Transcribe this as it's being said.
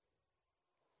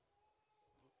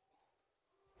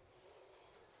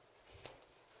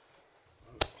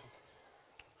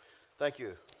Thank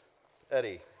you,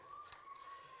 Eddie.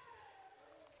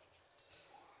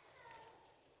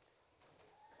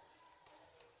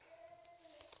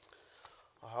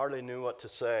 I hardly knew what to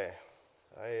say.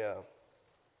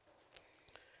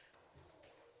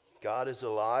 God is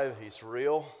alive. He's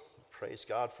real. Praise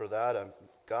God for that.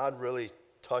 God really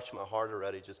touched my heart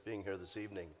already just being here this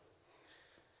evening.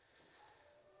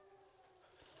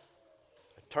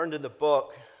 I turned in the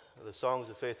book, the Songs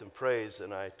of Faith and Praise,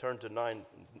 and I turned to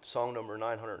song number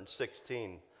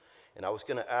 916, and I was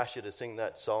going to ask you to sing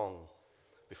that song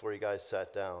before you guys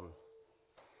sat down.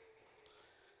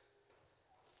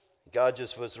 God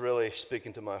just was really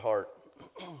speaking to my heart.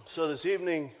 So this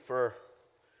evening, for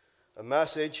a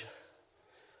message,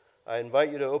 I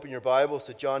invite you to open your Bibles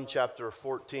to John chapter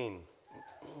 14.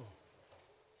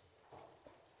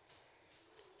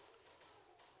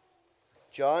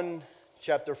 John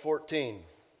chapter 14,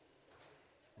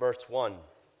 verse 1.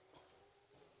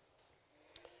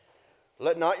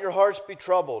 Let not your hearts be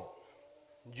troubled.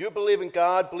 You believe in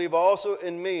God, believe also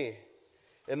in me.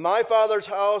 In my Father's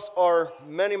house are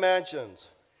many mansions,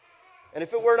 and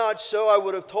if it were not so, I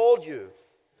would have told you.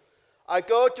 I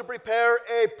go to prepare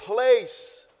a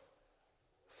place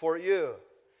for you.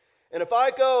 And if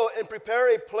I go and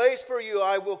prepare a place for you,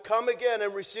 I will come again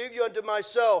and receive you unto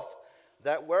myself,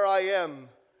 that where I am,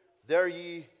 there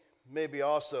ye may be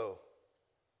also.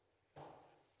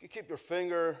 You keep your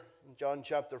finger in John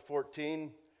chapter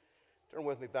 14. Turn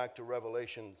with me back to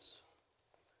Revelations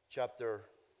chapter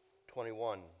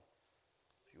 21,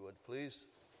 if you would, please.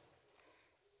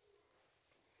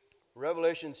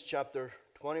 Revelations chapter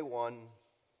 21,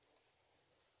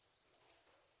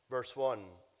 verse 1.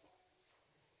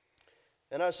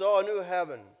 And I saw a new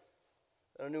heaven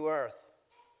and a new earth.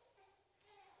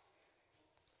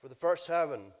 For the first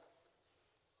heaven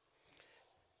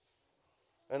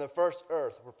and the first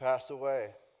earth were passed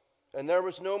away, and there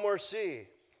was no more sea.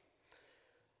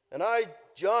 And I,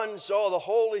 John, saw the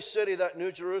holy city, that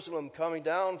New Jerusalem, coming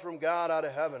down from God out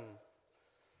of heaven,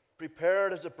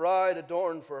 prepared as a bride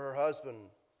adorned for her husband.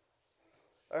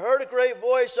 I heard a great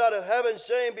voice out of heaven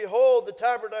saying, Behold, the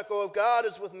tabernacle of God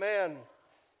is with man,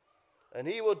 and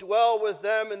he will dwell with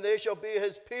them, and they shall be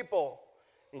his people,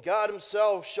 and God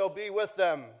himself shall be with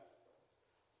them,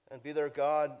 and be their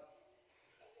God.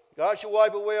 God shall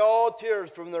wipe away all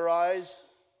tears from their eyes,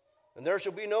 and there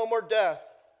shall be no more death,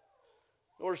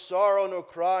 nor sorrow, nor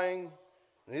crying,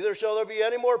 neither shall there be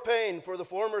any more pain, for the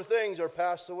former things are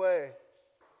passed away.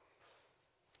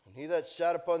 And he that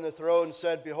sat upon the throne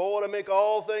said, Behold, I make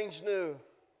all things new.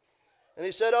 And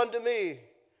he said unto me,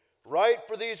 Write,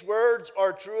 for these words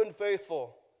are true and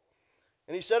faithful.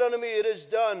 And he said unto me, It is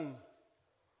done.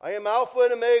 I am Alpha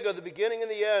and Omega, the beginning and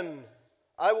the end.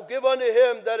 I will give unto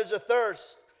him that is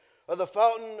athirst of the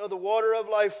fountain of the water of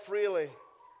life freely.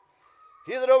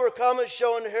 He that overcometh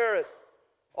shall inherit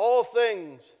all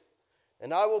things,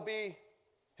 and I will be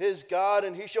his God,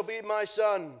 and he shall be my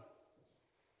son.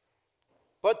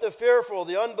 But the fearful,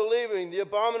 the unbelieving, the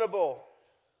abominable,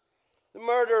 the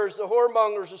murderers, the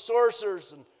whoremongers, the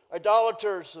sorcerers, and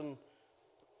idolaters, and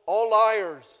all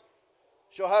liars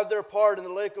shall have their part in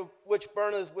the lake of which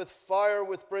burneth with fire,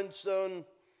 with brimstone,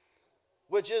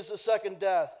 which is the second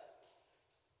death.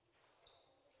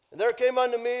 And there came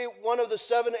unto me one of the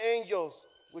seven angels,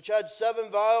 which had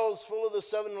 7 vials full of the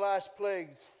 7 last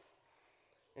plagues,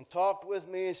 and talked with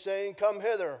me, saying, Come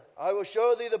hither, I will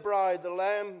show thee the bride, the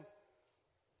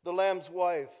Lamb's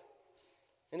wife.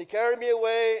 And he carried me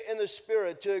away in the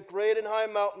Spirit to a great and high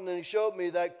mountain, and he showed me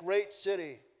that great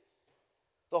city,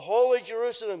 the holy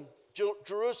Jerusalem,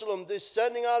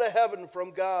 descending out of heaven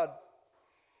from God,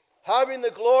 having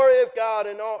the glory of God,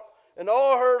 and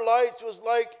all her lights was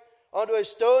like unto a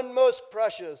stone most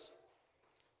precious,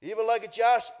 even like a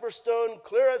jasper stone,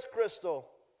 clear as crystal.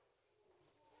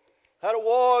 Had a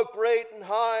wall great and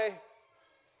high,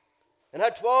 and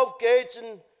had 12 gates,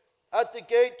 and at the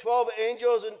gate 12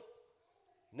 angels, and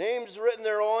names written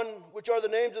thereon, which are the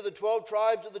names of the 12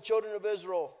 tribes of the children of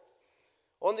Israel.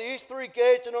 On the east 3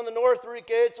 gates, and on the north 3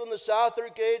 gates, on the south 3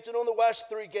 gates, and on the west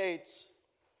 3 gates.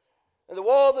 And the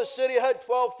wall of the city had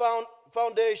 12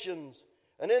 foundations,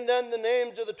 and in them the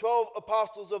names of the 12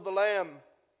 apostles of the Lamb.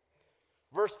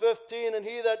 Verse 15, and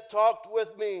he that talked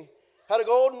with me had a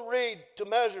golden reed to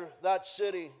measure that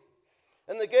city,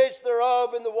 and the gates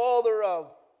thereof, and the wall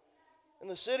thereof. And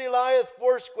the city lieth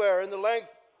foursquare, and the length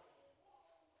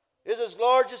is as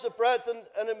large as the breadth,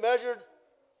 and it measured,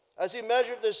 as he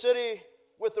measured the city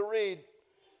with the reed,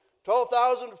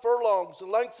 12,000 furlongs. The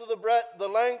length and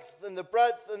the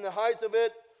breadth and the height of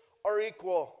it are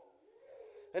equal.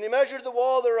 And he measured the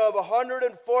wall thereof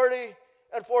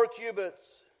 144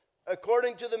 cubits,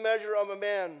 according to the measure of a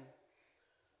man,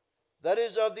 that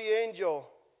is of the angel.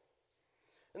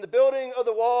 And the building of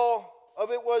the wall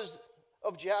of it was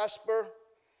of jasper,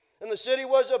 and the city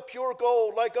was of pure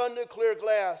gold, like unto clear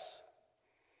glass.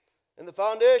 And the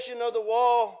foundation of the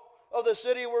wall of the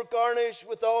city were garnished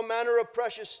with all manner of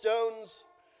precious stones.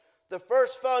 The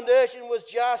first foundation was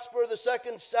jasper, the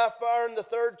second sapphire, and the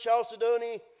third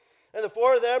chalcedony, and the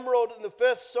fourth emerald, and the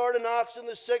fifth sardonyx, and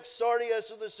the sixth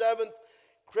sardius, and the seventh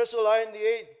chrysolite, and the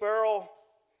eighth beryl,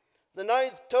 the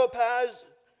ninth topaz,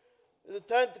 and the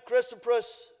 10th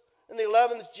chrysoprase, and the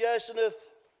 11th jacinth,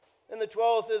 and the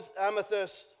 12th is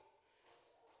amethyst.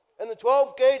 And the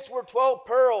 12 gates were 12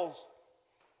 pearls.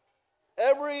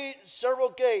 Every several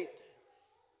gate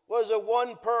was of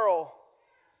one pearl,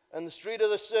 and the street of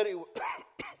the city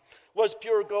was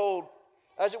pure gold,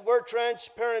 as it were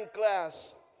transparent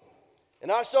glass.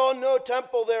 And I saw no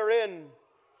temple therein,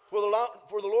 for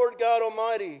the Lord God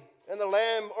Almighty, and the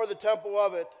Lamb are the temple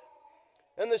of it.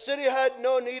 And the city had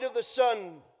no need of the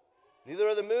sun, neither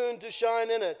of the moon to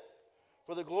shine in it,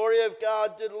 for the glory of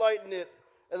God did lighten it,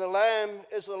 and the Lamb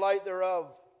is the light thereof.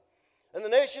 And the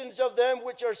nations of them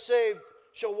which are saved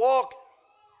shall walk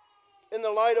in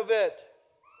the light of it,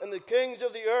 and the kings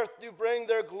of the earth do bring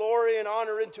their glory and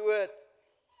honor into it.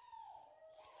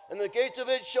 And the gates of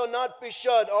it shall not be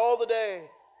shut all the day,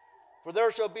 for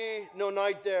there shall be no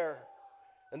night there.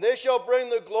 And they shall bring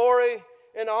the glory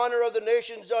and honor of the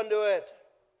nations unto it.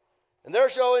 And there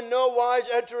shall in no wise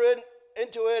enter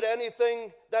into it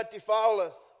anything that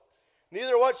defileth,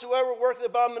 neither whatsoever worketh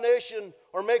abomination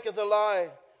or maketh a lie,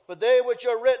 but they which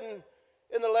are written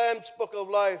in the Lamb's book of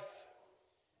life.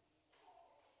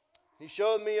 He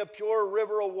showed me a pure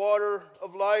river of water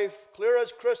of life, clear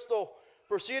as crystal,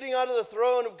 proceeding out of the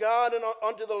throne of God and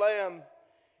unto the Lamb.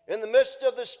 In the midst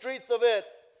of the street of it,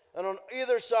 and on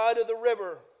either side of the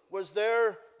river, was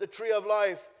there the tree of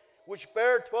life, which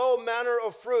bare 12 manner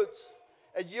of fruits,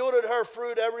 and yielded her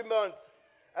fruit every month.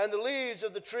 And the leaves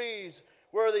of the trees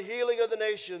were the healing of the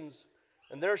nations.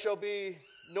 And there shall be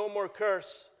no more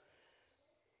curse.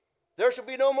 There shall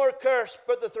be no more curse,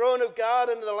 but the throne of God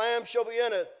and the Lamb shall be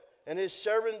in it, and his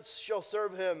servants shall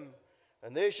serve him.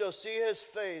 And they shall see his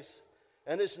face,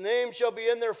 and his name shall be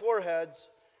in their foreheads.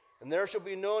 And there shall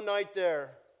be no night there,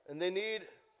 and they need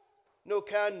no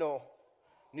candle,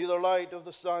 neither light of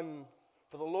the sun.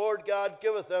 For the Lord God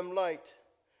giveth them light,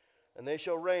 and they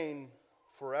shall reign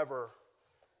forever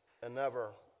and ever.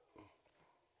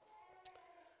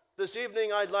 This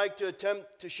evening I'd like to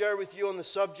attempt to share with you on the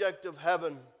subject of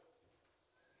heaven.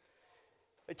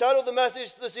 I titled the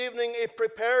message this evening, A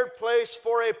Prepared Place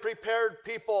for a Prepared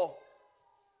People.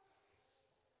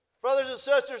 Brothers and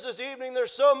sisters, this evening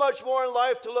there's so much more in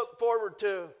life to look forward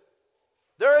to.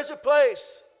 There is a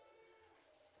place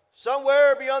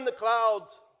somewhere beyond the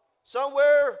clouds,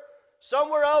 somewhere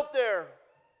out there.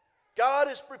 God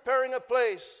is preparing a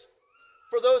place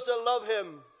for those that love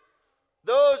him,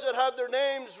 those that have their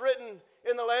names written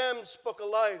in the Lamb's book of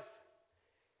life.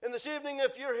 And this evening,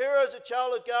 if you're here as a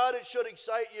child of God, it should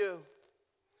excite you.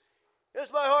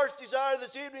 It's my heart's desire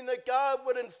this evening that God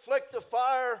would inflict a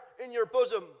fire in your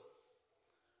bosom,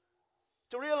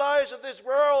 to realize that this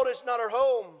world is not our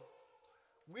home.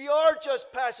 We are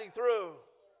just passing through.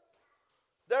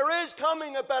 There is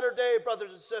coming a better day,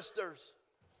 brothers and sisters.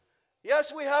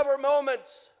 Yes, we have our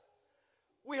moments.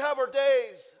 We have our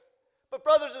days. But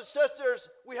brothers and sisters,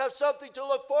 we have something to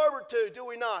look forward to, do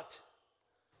we not?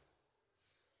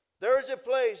 There is a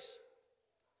place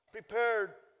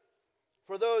prepared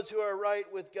for those who are right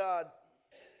with God.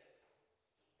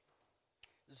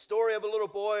 The story of a little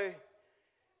boy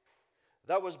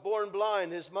that was born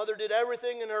blind. His mother did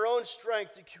everything in her own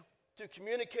strength to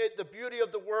communicate the beauty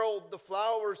of the world, the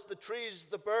flowers, the trees,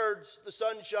 the birds, the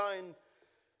sunshine,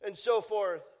 and so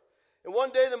forth. And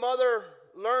one day the mother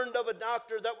learned of a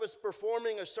doctor that was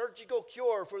performing a surgical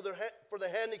cure for the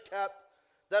handicap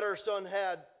that her son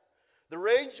had. The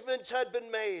arrangements had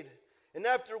been made, and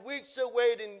after weeks of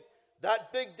waiting,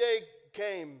 that big day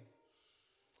came.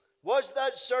 Was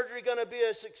that surgery going to be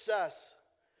a success?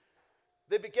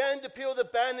 They began to peel the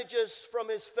bandages from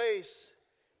his face,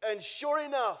 and sure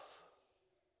enough,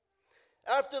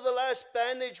 after the last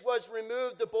bandage was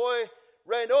removed, the boy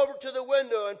ran over to the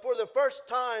window, and for the first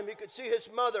time he could see his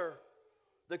mother,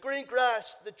 the green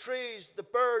grass, the trees, the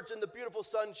birds, and the beautiful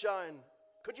sunshine.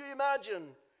 Could you imagine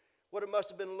what it must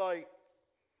have been like?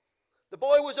 The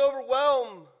boy was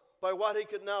overwhelmed by what he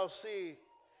could now see.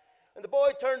 And the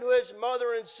boy turned to his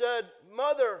mother and said,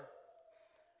 "Mother,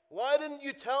 why didn't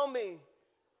you tell me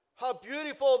how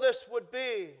beautiful this would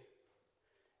be?"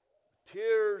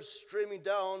 Tears streaming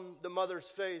down the mother's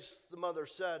face, the mother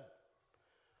said,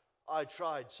 I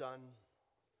tried, son,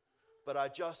 but I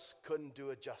just couldn't do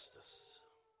it justice.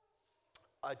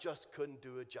 I just couldn't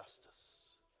do it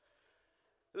justice.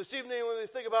 This evening, when we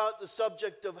think about the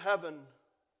subject of heaven,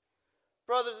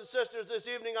 brothers and sisters, this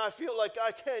evening I feel like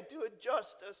I can't do it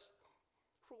justice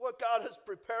for what God has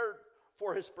prepared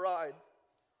for his bride.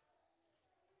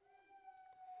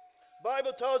 The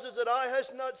Bible tells us that eye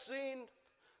has not seen,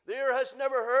 the ear has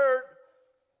never heard,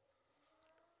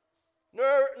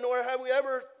 nor have we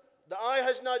ever, the eye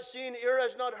has not seen, ear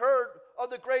has not heard of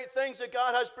the great things that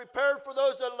God has prepared for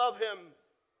those that love him.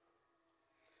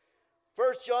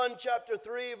 1 John chapter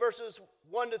 3, verses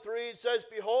 1 to 3 says,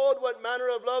 Behold, what manner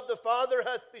of love the Father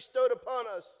hath bestowed upon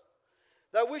us,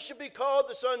 that we should be called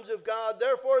the sons of God.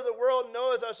 Therefore the world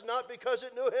knoweth us not, because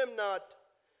it knew him not.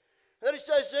 And then he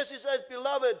says this, he says,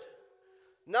 Beloved,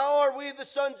 now are we the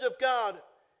sons of God,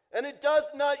 and it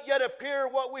doth not yet appear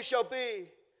what we shall be.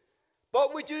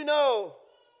 But we do know,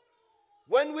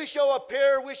 when we shall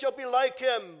appear, we shall be like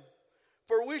him,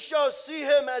 for we shall see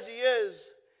him as he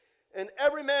is. And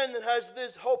every man that has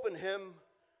this hope in him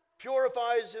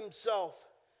purifies himself,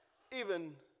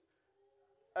 even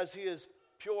as he is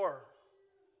pure.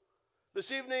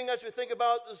 This evening, as we think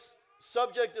about this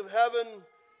subject of heaven,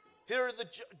 here in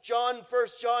 1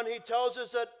 John, he tells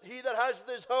us that he that has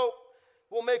this hope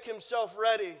will make himself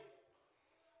ready.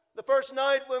 The first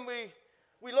night when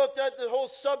we looked at the whole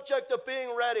subject of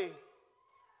being ready,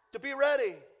 to be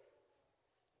ready.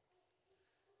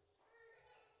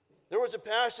 There was a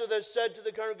pastor that said to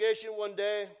the congregation one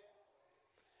day,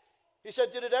 he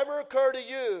said, Did it ever occur to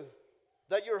you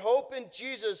that your hope in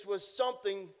Jesus was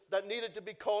something that needed to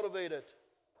be cultivated?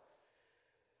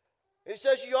 And he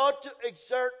says you ought to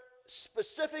exert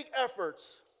specific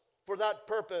efforts for that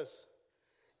purpose.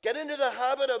 Get into the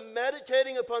habit of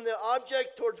meditating upon the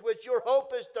object towards which your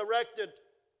hope is directed.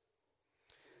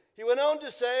 He went on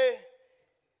to say,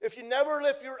 if you never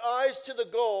lift your eyes to the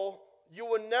goal, you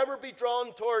will never be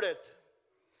drawn toward it.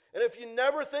 And if you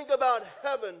never think about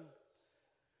heaven,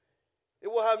 it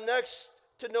will have next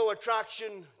to no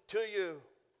attraction to you.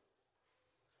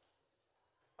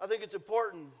 I think it's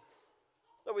important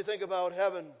that we think about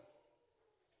heaven.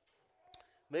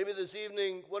 Maybe this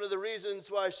evening, one of the reasons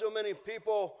why so many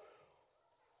people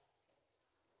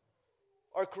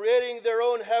are creating their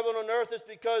own heaven on earth is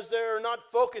because they're not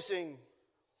focusing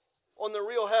on the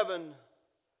real heaven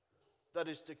that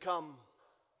is to come.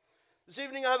 This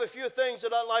evening I have a few things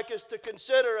that I'd like us to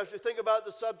consider as we think about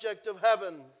the subject of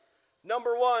heaven.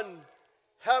 Number one,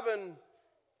 heaven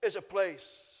is a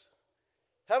place.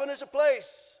 Heaven is a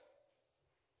place.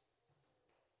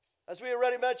 As we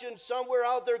already mentioned, somewhere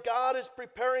out there, God is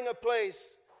preparing a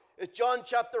place. As John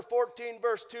chapter 14,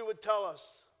 verse 2 would tell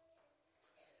us.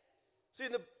 See,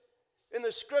 in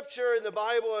the scripture, in the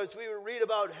Bible, as we read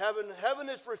about heaven, heaven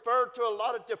is referred to a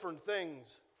lot of different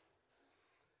things.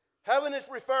 Heaven is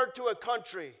referred to a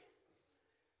country.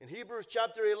 In Hebrews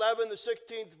chapter 11, the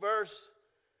 16th verse,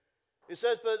 it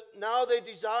says, But now they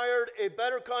desired a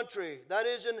better country, that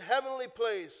is, an heavenly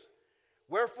place.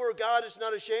 Wherefore God is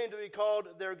not ashamed to be called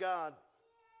their God.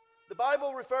 The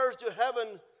Bible refers to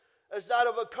heaven as that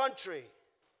of a country.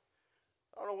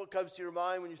 I don't know what comes to your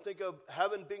mind when you think of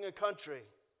heaven being a country.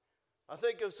 I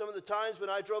think of some of the times when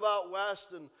I drove out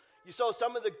west and you saw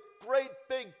some of the great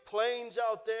big plains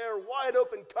out there, wide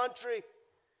open country.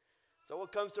 So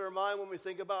what comes to our mind when we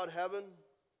think about heaven?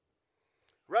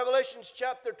 Revelations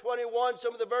chapter 21,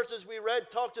 some of the verses we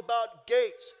read talked about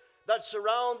gates that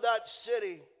surround that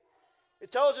city.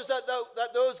 It tells us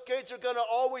that those gates are going to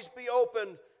always be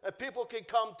open and people can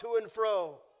come to and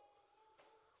fro.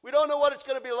 We don't know what it's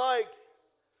going to be like,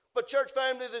 but church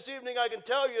family, this evening I can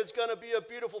tell you it's going to be a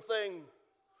beautiful thing.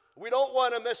 We don't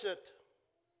want to miss it.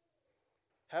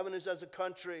 Heaven is as a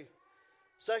country.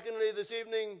 Secondly, this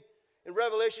evening in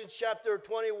Revelation chapter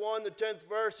 21, the 10th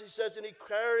verse, he says, And he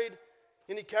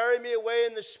carried me away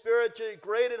in the spirit to a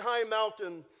great and high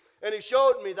mountain, and he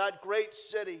showed me that great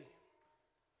city.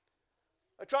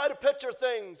 I try to picture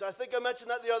things. I think I mentioned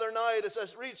that the other night as I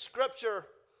read scripture.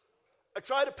 I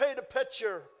try to paint a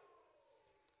picture.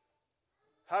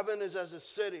 Heaven is as a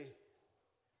city.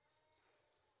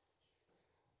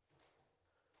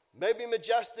 Maybe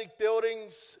majestic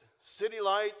buildings, city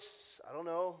lights. I don't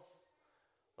know.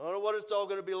 I don't know what it's all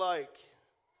going to be like.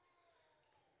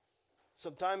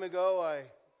 Some time ago,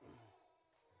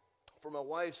 for my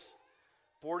wife's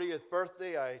 40th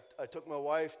birthday, I took my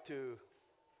wife to,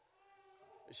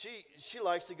 she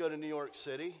likes to go to New York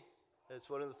City. It's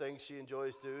one of the things she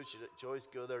enjoys to do. She enjoys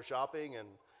to go there shopping. And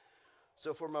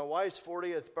so for my wife's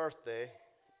 40th birthday,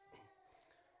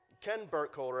 Ken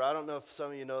Burkholder, I don't know if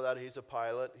some of you know that, he's a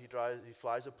pilot. He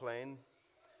flies a plane.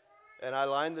 And I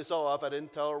lined this all up. I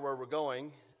didn't tell her where we're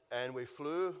going. And we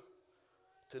flew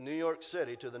to New York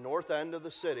City, to the north end of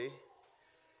the city.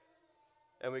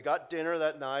 And we got dinner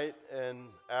that night. And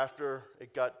after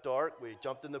it got dark, we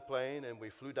jumped in the plane and we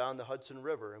flew down the Hudson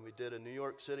River. And we did a New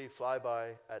York City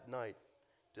flyby at night.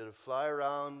 Did a fly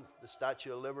around the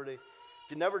Statue of Liberty.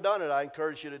 If you've never done it, I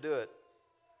encourage you to do it.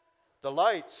 The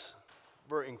lights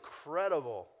were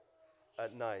incredible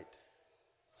at night.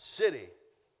 City.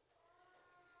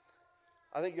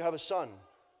 I think you have a son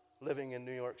living in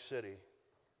New York City.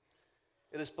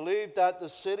 It is believed that the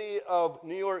city of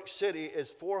New York City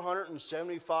is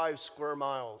 475 square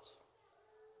miles.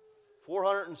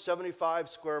 475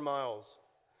 square miles.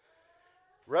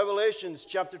 Revelations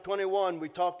chapter 21, we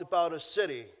talked about a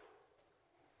city.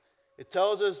 It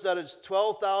tells us that it's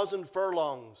 12,000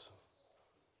 furlongs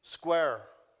square,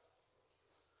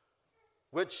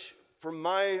 which from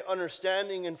my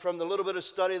understanding and from the little bit of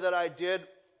study that I did,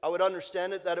 I would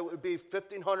understand it that it would be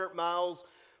 1,500 miles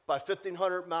by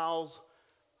 1,500 miles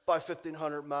by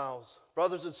 1,500 miles.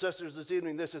 Brothers and sisters, this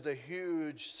evening, this is a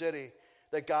huge city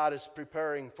that God is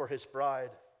preparing for his bride.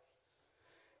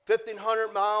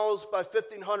 1,500 miles by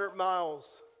 1,500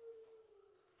 miles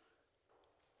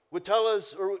would tell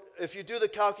us, or if you do the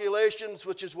calculations,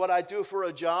 which is what I do for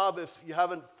a job, if you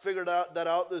haven't figured that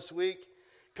out this week,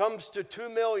 comes to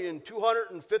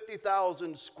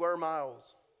 2,250,000 square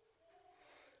miles.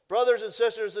 Brothers and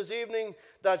sisters, this evening,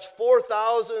 that's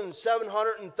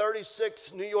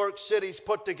 4,736 New York cities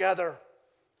put together.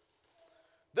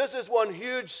 This is one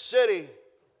huge city.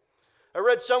 I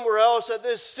read somewhere else that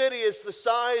this city is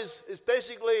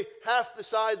basically half the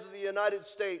size of the United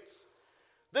States.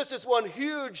 This is one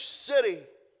huge city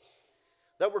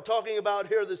that we're talking about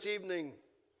here this evening.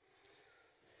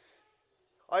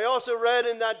 I also read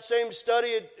in that same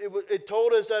study, it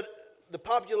told us that the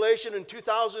population in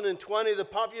 2020, the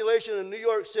population in New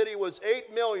York City was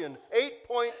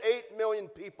 8.8 million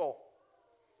people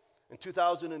in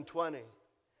 2020.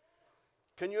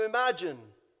 Can you imagine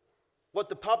what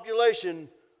the population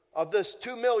of this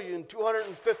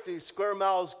 2,250,000 square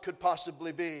miles could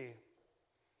possibly be?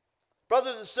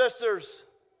 Brothers and sisters,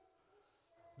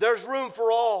 there's room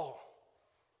for all.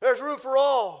 There's room for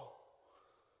all.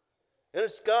 And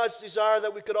it's God's desire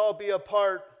that we could all be a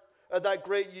part of that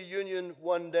great union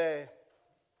one day.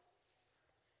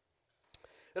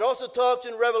 It also talks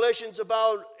in Revelations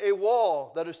about a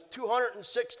wall that is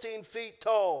 216 feet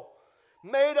tall,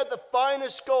 made of the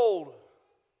finest gold.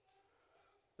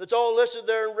 That's all listed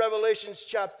there in Revelations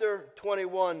chapter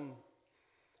 21.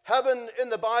 Heaven in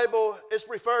the Bible is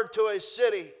referred to as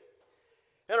city,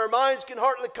 and our minds can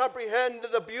hardly comprehend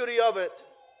the beauty of it.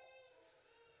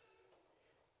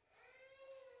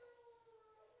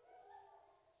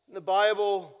 In the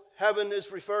Bible, heaven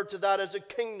is referred to that as a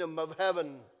kingdom of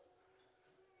heaven.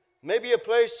 Maybe a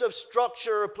place of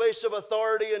structure, a place of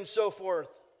authority, and so forth.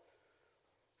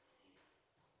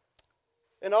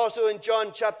 And also in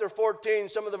John chapter 14,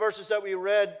 some of the verses that we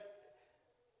read,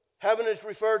 heaven is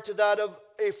referred to that of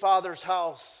a father's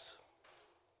house.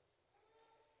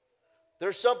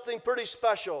 There's something pretty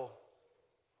special.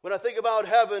 When I think about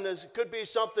heaven, it could be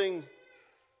something,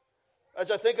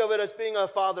 as I think of it, as being a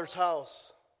father's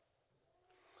house.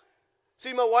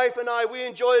 See, my wife and I, we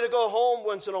enjoy to go home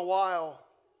once in a while.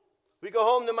 We go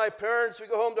home to my parents, we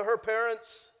go home to her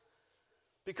parents,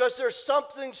 because there's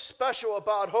something special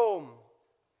about home,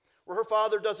 where her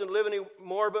father doesn't live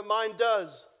anymore, but mine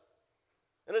does.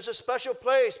 And it's a special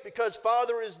place because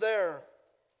Father is there.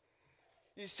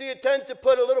 You see, it tends to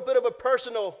put a little bit of a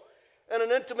personal and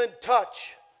an intimate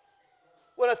touch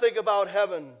when I think about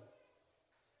heaven.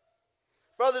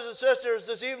 Brothers and sisters,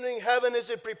 this evening, heaven is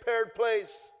a prepared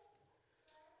place.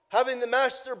 Having the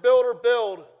master builder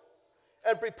build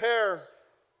and prepared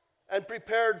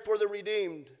for the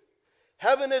redeemed.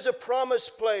 Heaven is a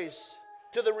promised place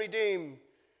to the redeemed.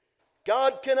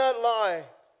 God cannot lie.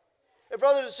 And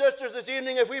brothers and sisters, this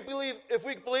evening, if we believe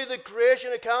the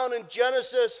creation account in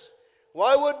Genesis,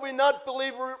 why would we not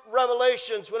believe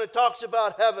Revelations when it talks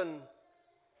about heaven?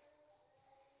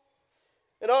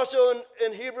 And also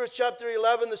in Hebrews chapter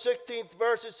 11, the 16th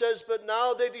verse, it says, "But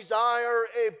now they desire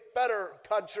a better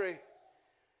country."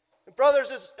 And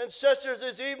brothers and sisters,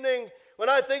 this evening, when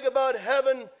I think about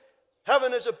heaven,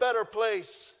 heaven is a better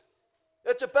place.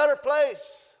 It's a better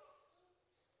place.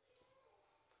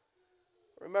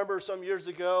 I remember some years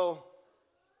ago,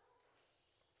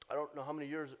 I don't know how many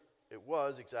years it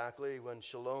was exactly, when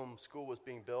Shalom School was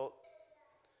being built,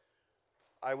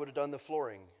 I would have done the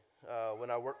flooring. When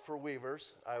I worked for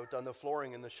Weavers, I had done the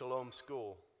flooring in the Shalom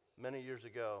School many years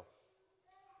ago.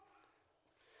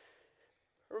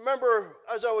 I remember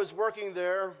as I was working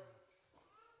there,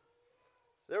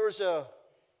 There was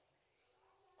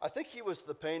I think he was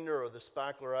the painter or the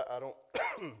spackler. I don't,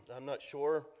 I'm not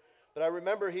sure. But I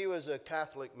remember he was a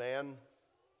Catholic man.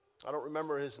 I don't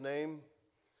remember his name.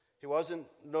 He wasn't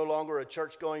no longer a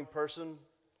church-going person.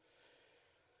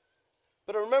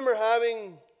 But I remember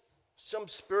having some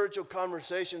spiritual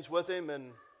conversations with him,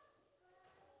 and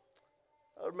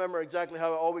I don't remember exactly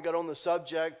how all we got on the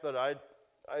subject, but I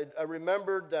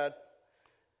remembered that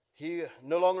he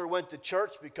no longer went to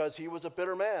church because he was a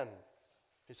bitter man.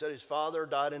 He said his father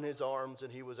died in his arms,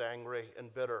 and he was angry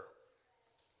and bitter.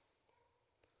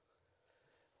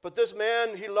 But this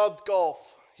man, he loved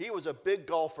golf. He was a big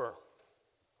golfer.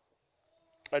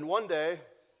 And one day,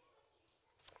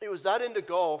 he was that into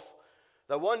golf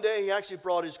that one day he actually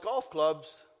brought his golf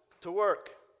clubs to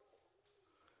work.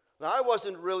 Now, I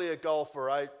wasn't really a golfer.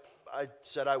 I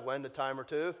said I went a time or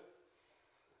two.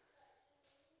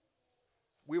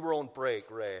 We were on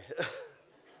break, Ray.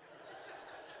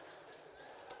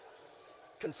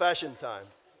 Confession time.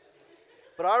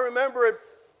 But I remember it.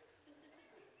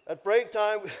 At break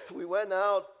time, we went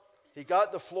out. He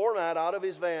got the floor mat out of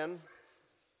his van,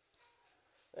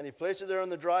 and he placed it there in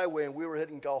the driveway, and we were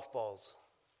hitting golf balls.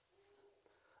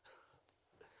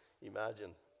 Imagine.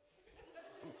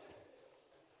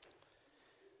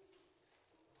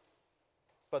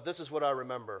 But this is what I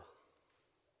remember.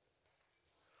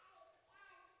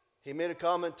 He made a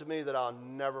comment to me that I'll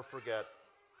never forget.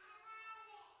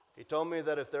 He told me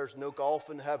that if there's no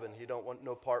golf in heaven, he don't want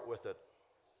no part with it.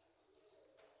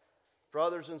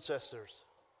 Brothers and sisters,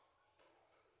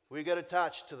 we get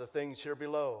attached to the things here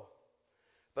below.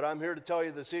 But I'm here to tell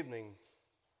you this evening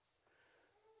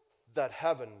that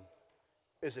heaven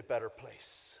is a better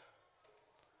place.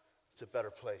 It's a better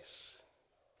place.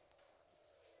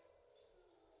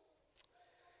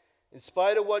 In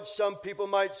spite of what some people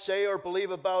might say or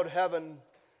believe about heaven,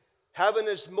 heaven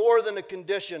is more than a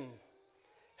condition.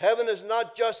 Heaven is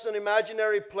not just an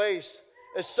imaginary place,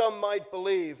 as some might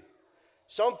believe.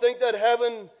 Some think that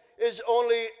heaven is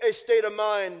only a state of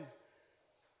mind.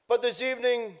 But this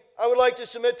evening, I would like to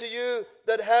submit to you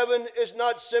that heaven is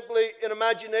not simply an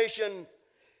imagination.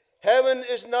 Heaven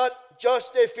is not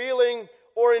just a feeling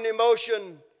or an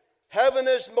emotion. Heaven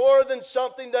is more than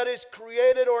something that is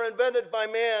created or invented by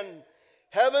man.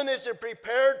 Heaven is a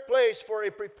prepared place for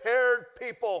a prepared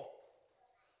people.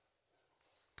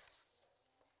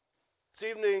 This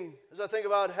evening, as I think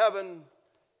about heaven,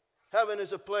 heaven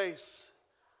is a place.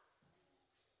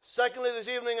 Secondly, this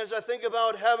evening, as I think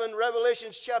about heaven, Revelation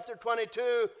chapter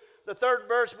 22, the third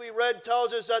verse we read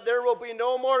tells us that there will be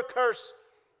no more curse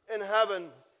in heaven.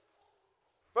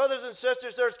 Brothers and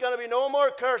sisters, there's going to be no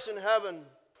more curse in heaven.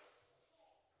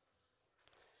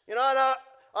 You know, and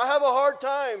I have a hard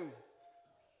time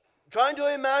trying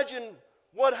to imagine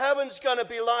what heaven's going to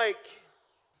be like.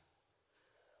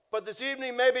 But this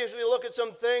evening, maybe as we look at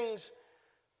some things,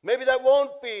 maybe that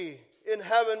won't be in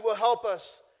heaven will help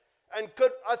us. And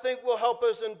will help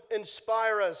us and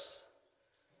inspire us.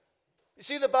 You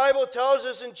see, the Bible tells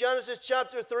us in Genesis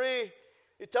chapter 3,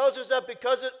 it tells us that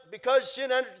because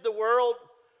sin entered the world,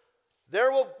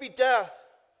 there will be death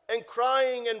and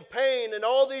crying and pain and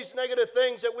all these negative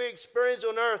things that we experience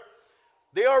on earth.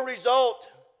 They are a result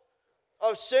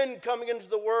of sin coming into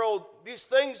the world, these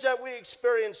things that we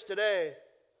experience today.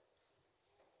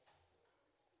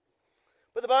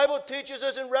 But the Bible teaches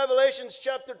us in Revelation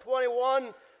chapter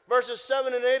 21, verses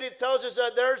 7 and 8, it tells us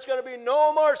that there's going to be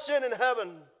no more sin in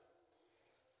heaven.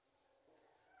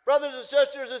 Brothers and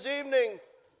sisters, this evening,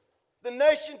 the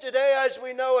nation today as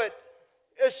we know it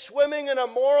is swimming in a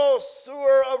moral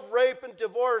sewer of rape and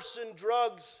divorce and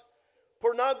drugs,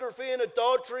 pornography and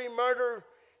adultery, murder,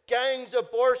 gangs,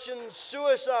 abortion,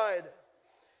 suicide,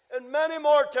 and many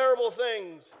more terrible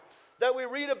things that we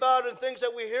read about and things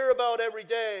that we hear about every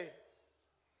day.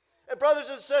 And brothers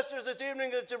and sisters, this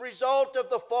evening, it's a result of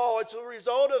the fall. It's a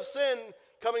result of sin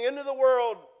coming into the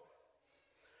world.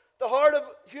 The heart of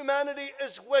humanity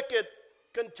is wicked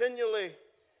continually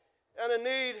and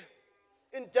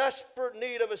in desperate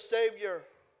need of a Savior.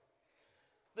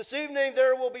 This evening,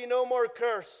 there will be no more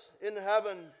curse in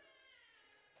heaven.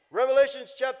 Revelation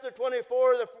chapter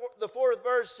 24, the fourth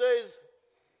verse says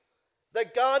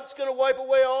that God's going to wipe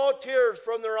away all tears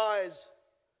from their eyes.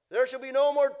 There shall be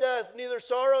no more death, neither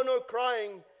sorrow nor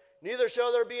crying, neither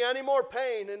shall there be any more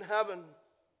pain in heaven.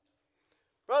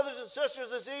 Brothers and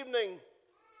sisters, this evening,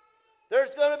 there's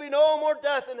going to be no more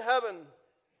death in heaven.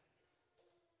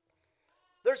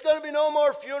 There's going to be no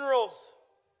more funerals.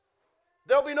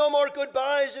 There'll be no more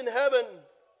goodbyes in heaven.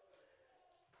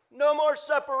 No more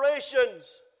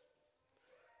separations.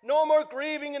 No more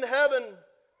grieving in heaven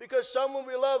because someone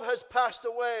we love has passed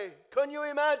away. Can you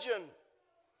imagine?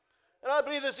 And I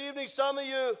believe this evening some of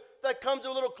you, that comes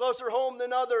a little closer home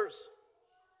than others.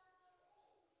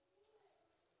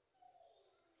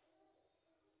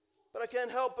 But I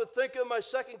can't help but think of my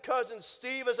second cousin,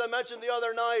 Steve, as I mentioned the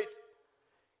other night.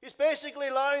 He's basically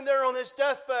lying there on his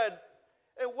deathbed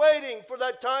and waiting for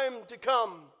that time to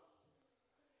come.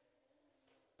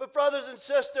 But brothers and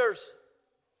sisters,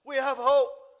 we have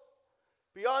hope.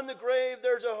 Beyond the grave,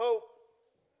 there's a hope.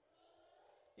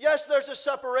 Yes, there's a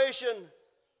separation.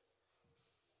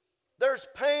 There's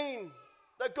pain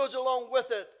that goes along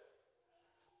with it.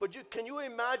 But can you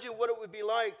imagine what it would be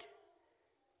like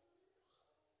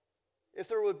if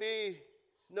there would be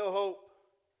no hope?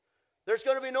 There's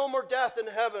going to be no more death in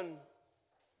heaven.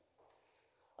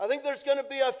 I know there's going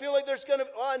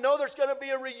to be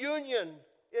a reunion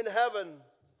in heaven.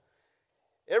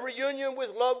 A reunion with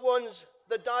loved ones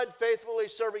that died faithfully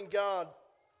serving God.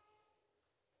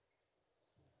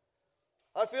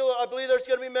 I believe there's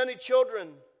going to be many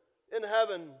children in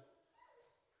heaven.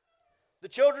 The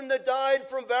children that died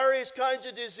from various kinds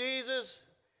of diseases,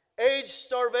 age,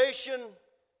 starvation.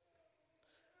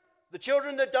 The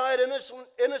children that died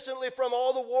innocently from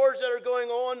all the wars that are going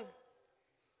on.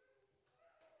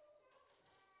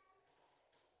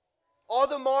 All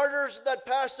the martyrs that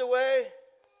passed away,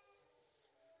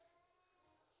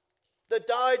 that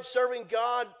died serving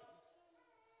God.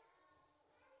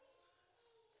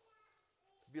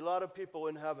 There'll be a lot of people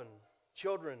in heaven.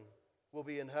 Children will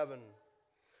be in heaven.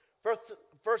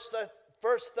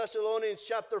 First Thessalonians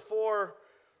chapter 4,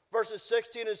 verses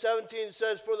 16 and 17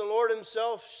 says, "For the Lord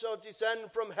himself shall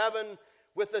descend from heaven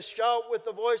with a shout, with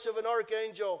the voice of an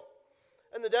archangel,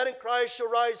 and the dead in Christ shall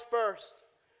rise first.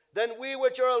 Then we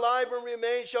which are alive and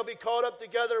remain shall be caught up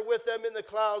together with them in the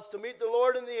clouds to meet the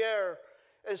Lord in the air,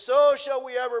 and so shall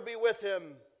we ever be with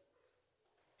him."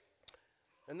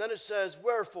 And then it says,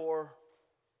 "Wherefore,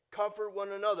 comfort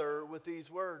one another with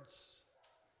these words."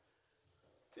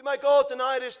 See, my goal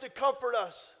tonight is to comfort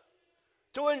us,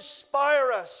 to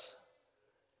inspire us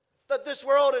that this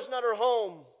world is not our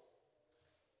home.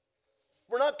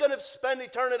 We're not going to spend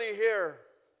eternity here.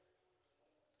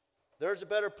 There's a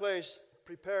better place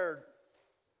prepared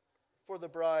for the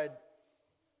bride.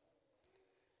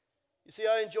 You see,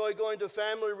 I enjoy going to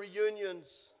family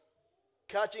reunions,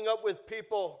 catching up with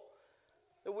people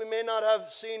that we may not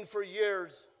have seen for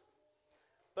years.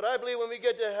 But I believe when we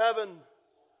get to heaven,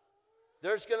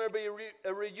 there's going to be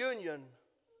a reunion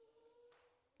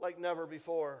like never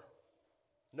before.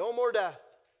 No more death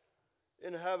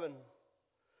in heaven.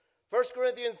 1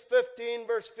 Corinthians 15,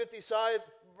 verse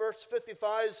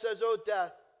 55 says, "O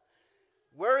death,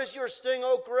 where is your sting?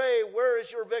 O grave, where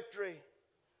is your victory?"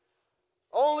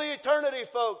 Only eternity,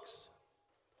 folks.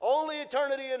 Only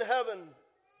eternity in heaven.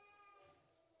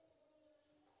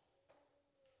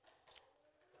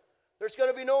 There's going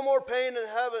to be no more pain in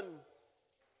heaven.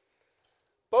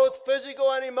 Both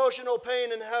physical and emotional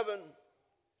pain in heaven.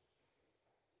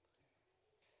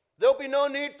 There'll be no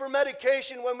need for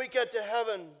medication when we get to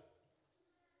heaven.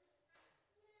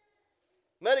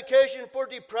 Medication for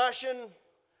depression,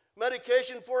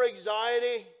 medication for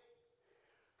anxiety.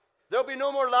 There'll be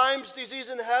no more Lyme's disease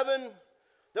in heaven.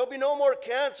 There'll be no more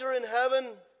cancer in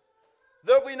heaven.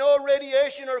 There'll be no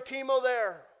radiation or chemo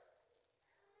there.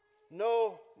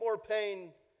 No more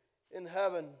pain in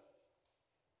heaven.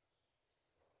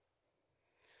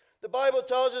 The Bible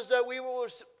tells us that we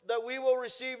will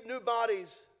receive new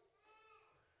bodies.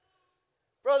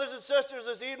 Brothers and sisters,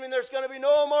 this evening there's going to be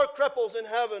no more cripples in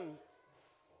heaven.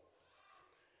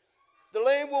 The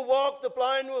lame will walk, the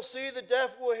blind will see, the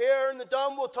deaf will hear, and the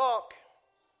dumb will talk.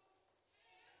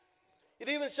 It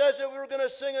even says that we're going to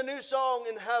sing a new song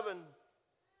in heaven.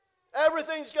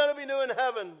 Everything's going to be new in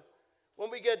heaven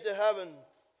when we get to heaven.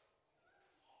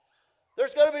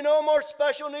 There's going to be no more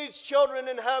special needs children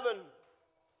in heaven.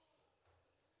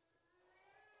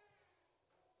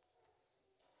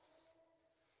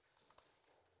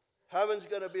 Heaven's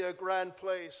going to be a grand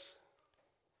place.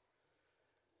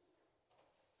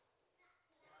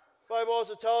 The Bible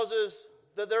also tells us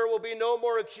that there will be no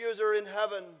more accuser in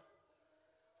heaven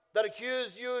that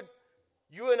accuse you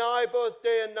and I both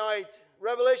day and night.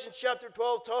 Revelation chapter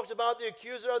 12 talks about the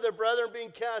accuser of the brethren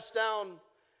being cast down,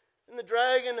 and the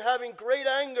dragon having great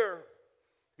anger,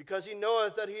 because he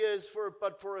knoweth that he is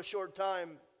but for a short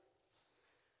time.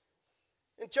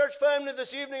 In church family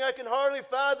this evening, I can hardly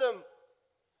fathom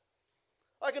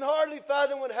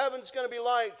what heaven's going to be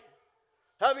like,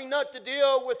 having not to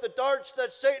deal with the darts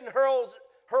that Satan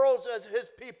hurls at his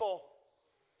people.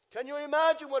 Can you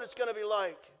imagine what it's going to be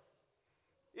like?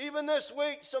 Even this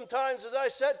week, sometimes as I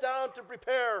sat down to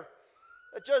prepare,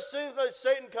 it just seems like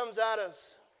Satan comes at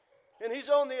us, and he's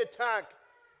on the attack.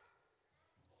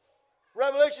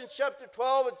 Revelation chapter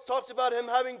 12, it talks about him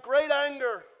having great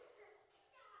anger.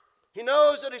 He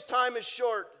knows that his time is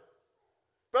short.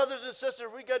 Brothers and sisters,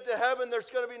 if we get to heaven, there's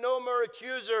going to be no more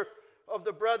accuser of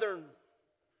the brethren.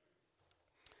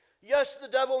 Yes, the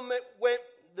devil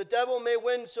may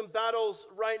win some battles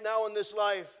right now in this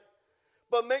life.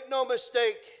 But make no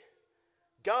mistake,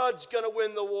 God's going to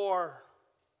win the war.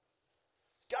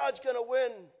 God's going to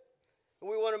win. And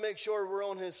we want to make sure we're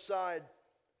on his side.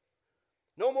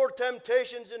 No more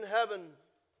temptations in heaven.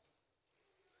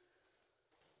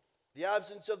 The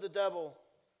absence of the devil.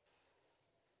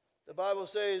 The Bible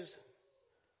says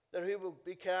that he will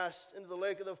be cast into the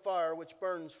lake of the fire which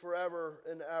burns forever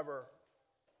and ever.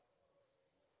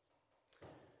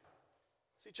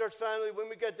 See, church family, when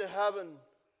we get to heaven,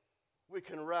 we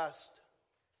can rest.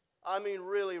 I mean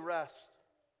really rest.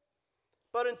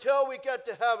 But until we get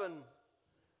to heaven,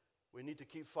 we need to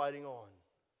keep fighting on.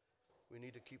 We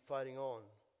need to keep fighting on.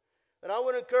 And I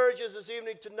want to encourage us this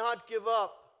evening to not give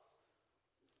up.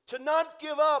 To not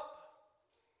give up.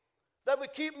 That we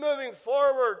keep moving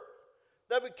forward.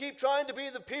 That we keep trying to be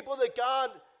the people that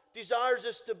God desires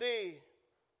us to be.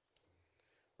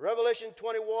 Revelation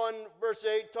 21 verse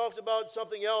 8 talks about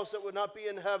something else that would not be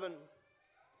in heaven. It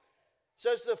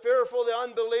says the fearful, the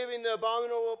unbelieving, the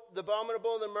abominable,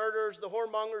 the murderers, the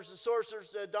whoremongers, the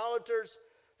sorcerers, the idolaters,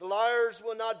 the liars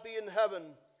will not be in heaven.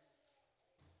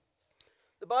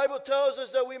 The Bible tells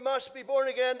us that we must be born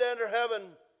again to enter heaven.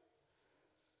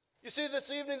 You see,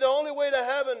 this evening, the only way to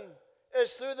heaven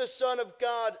is through the Son of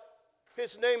God.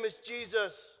 His name is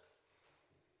Jesus.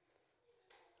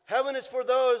 Heaven is for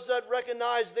those that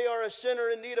recognize they are a sinner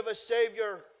in need of a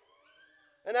Savior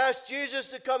and ask Jesus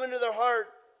to come into their heart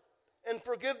and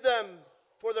forgive them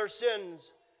for their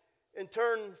sins and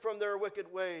turn from their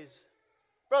wicked ways.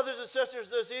 Brothers and sisters,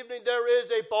 this evening there is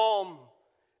a balm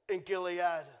in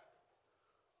Gilead.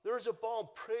 There is a balm.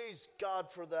 Praise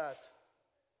God for that.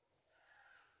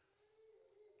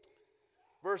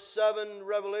 Verse 7,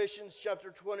 Revelation chapter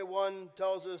 21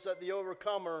 tells us that the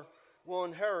overcomer will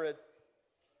inherit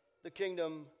the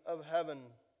kingdom of heaven.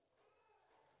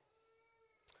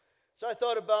 So I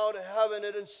thought about heaven.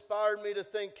 It inspired me to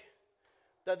think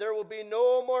that there will be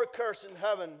no more curse in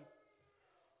heaven,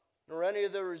 nor any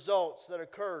of the results that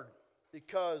occurred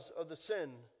because of the sin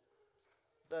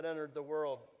that entered the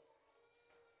world.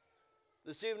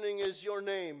 This evening is your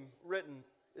name written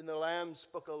in the Lamb's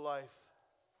Book of Life.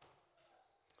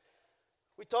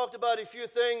 We talked about a few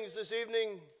things this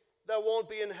evening that won't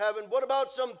be in heaven. What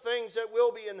about some things that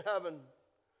will be in heaven?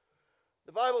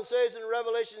 The Bible says in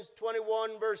Revelation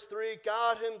 21 verse 3,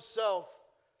 God himself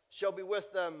shall be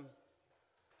with them.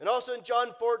 And also in John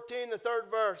 14, the 3rd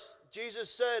verse, Jesus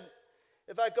said,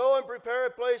 if I go and prepare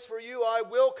a place for you, I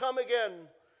will come again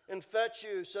and fetch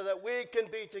you so that we can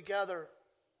be together.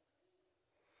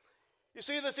 You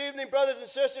see, this evening, brothers and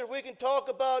sisters, we can talk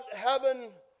about heaven.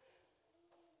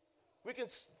 We can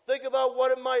think about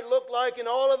what it might look like in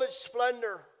all of its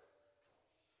splendor.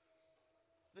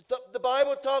 The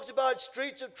Bible talks about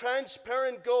streets of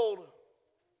transparent gold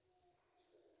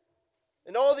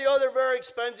and all the other very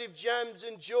expensive gems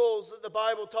and jewels that the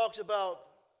Bible talks about.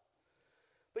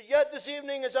 But yet this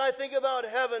evening, as I think about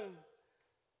heaven,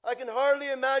 I can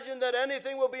hardly imagine that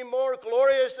anything will be more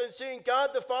glorious than seeing God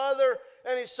the Father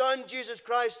and his Son, Jesus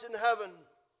Christ, in heaven.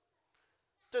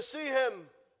 To see him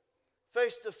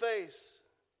face to face.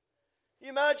 You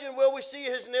imagine, will we see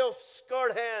his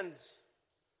nail-scarred hands?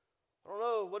 I don't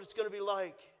know what it's going to be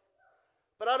like.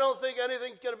 But I don't think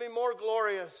anything's going to be more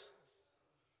glorious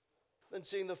than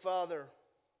seeing the Father.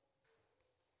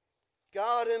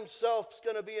 God himself is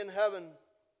going to be in heaven.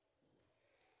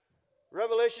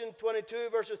 Revelation 22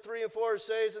 verses 3 and 4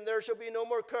 says, and there shall be no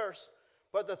more curse,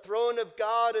 but the throne of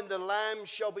God and the Lamb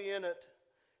shall be in it,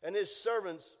 and his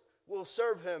servants will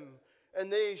serve him, and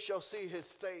they shall see his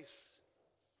face.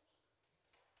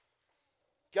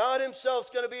 God himself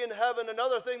is going to be in heaven.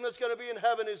 Another thing that's going to be in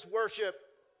heaven is worship.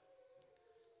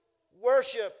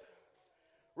 Worship.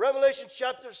 Revelation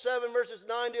chapter 7 verses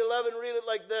 9 to 11, read it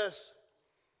like this.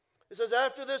 It says,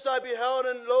 after this I beheld,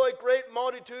 and lo, a great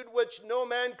multitude which no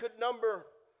man could number,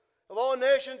 of all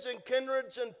nations and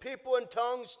kindreds and people and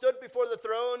tongues, stood before the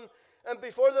throne and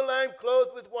before the Lamb,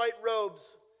 clothed with white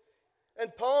robes,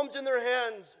 and palms in their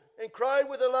hands, and cried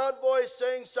with a loud voice,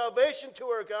 saying, salvation to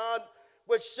our God,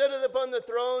 which sitteth upon the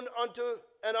throne,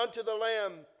 unto the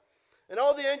Lamb. And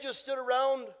all the angels stood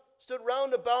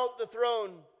round about the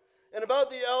throne, and about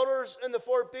the elders and the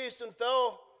four beasts, and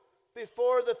fell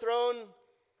before the throne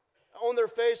on their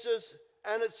faces,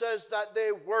 and it says that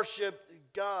they worshiped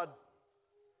God.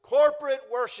 Corporate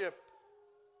worship.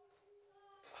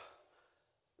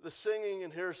 The singing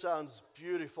in here sounds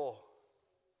beautiful.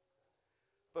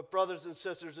 But brothers and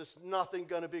sisters, it's nothing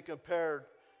going to be compared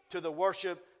to the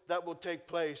worship that will take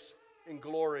place in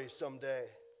glory someday.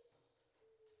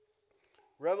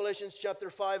 Revelation chapter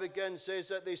 5 again says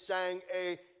that they sang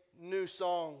a new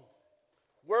song.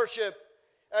 Worship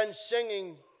and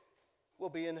singing will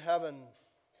be in heaven.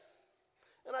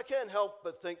 And I can't help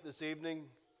but think this evening,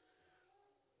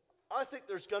 I think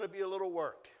there's going to be a little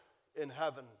work in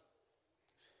heaven.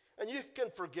 And you can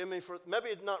forgive me for maybe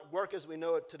it's not work as we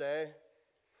know it today,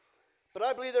 but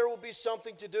I believe there will be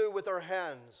something to do with our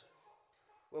hands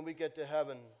when we get to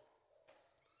heaven.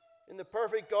 In the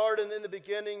perfect garden in the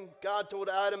beginning, God told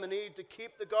Adam and Eve to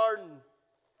keep the garden.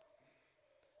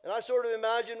 And I sort of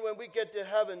imagine when we get to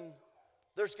heaven,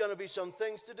 there's going to be some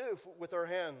things to do with our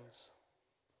hands.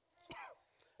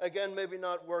 Again, maybe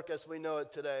not work as we know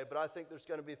it today, but I think there's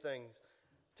going to be things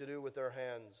to do with our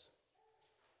hands.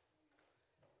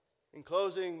 In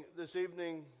closing this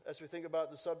evening, as we think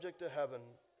about the subject of heaven,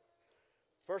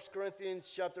 1 Corinthians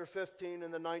chapter 15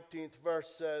 and the 19th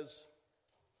verse says,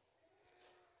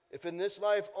 if in this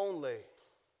life only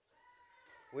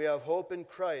we have hope in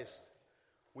Christ,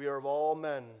 we are of all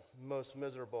men most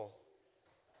miserable.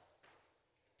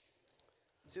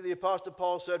 See, the Apostle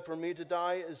Paul said, for me to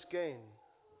die is gain.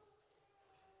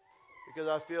 Because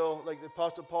I feel like the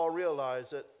Apostle Paul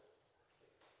realized that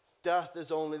death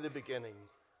is only the beginning.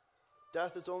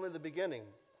 Death is only the beginning.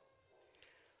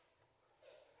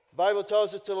 The Bible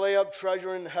tells us to lay up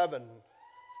treasure in heaven,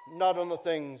 not on the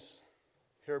things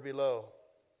here below.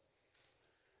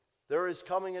 There is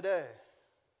coming a day.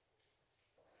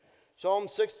 Psalm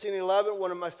 16:11,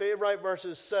 one of my favorite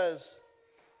verses says,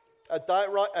 at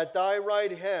thy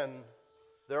right hand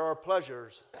there are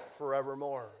pleasures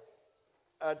forevermore.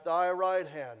 At thy right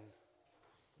hand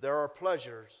there are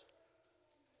pleasures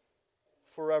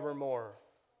forevermore.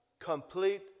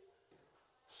 Complete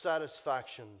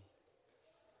satisfaction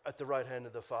at the right hand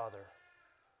of the Father.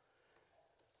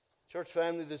 Church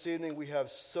family, this evening we have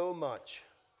so much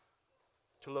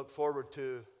to look forward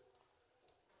to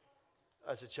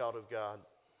as a child of God.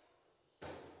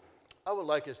 I would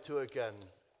like us to again,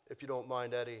 if you don't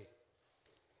mind, Eddie,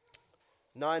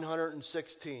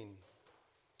 916,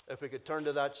 if we could turn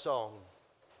to that song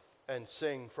and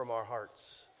sing from our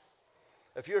hearts.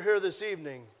 If you're here this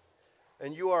evening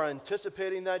and you are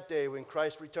anticipating that day when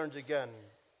Christ returns again,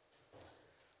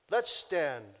 let's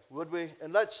stand, would we?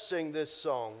 And let's sing this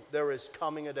song, There Is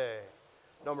Coming a Day,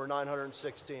 number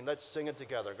 916. Let's sing it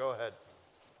together. Go ahead.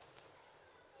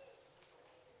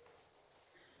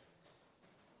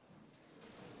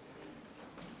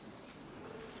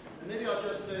 And maybe I'll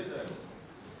just say this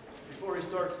before he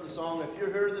starts the song. If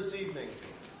you're here this evening,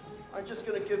 I'm just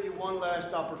going to give you one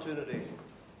last opportunity.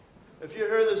 If you're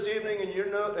here this evening and you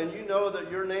know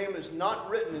that your name is not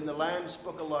written in the Lamb's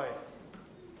Book of Life,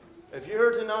 if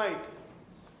you're here tonight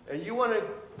and you want to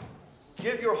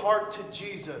give your heart to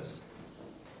Jesus,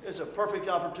 it's a perfect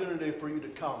opportunity for you to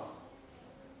come.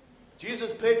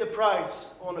 Jesus paid the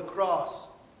price on the cross,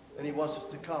 and he wants us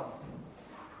to come.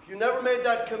 If you never made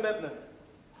that commitment,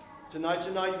 tonight's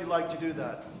the night you'd like to do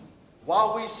that.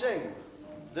 While we sing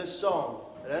this song,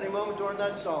 at any moment during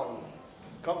that song,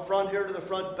 come front here to the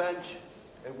front bench,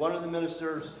 and one of the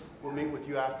ministers will meet with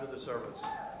you after the service.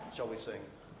 Shall we sing?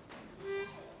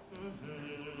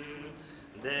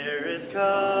 There is coming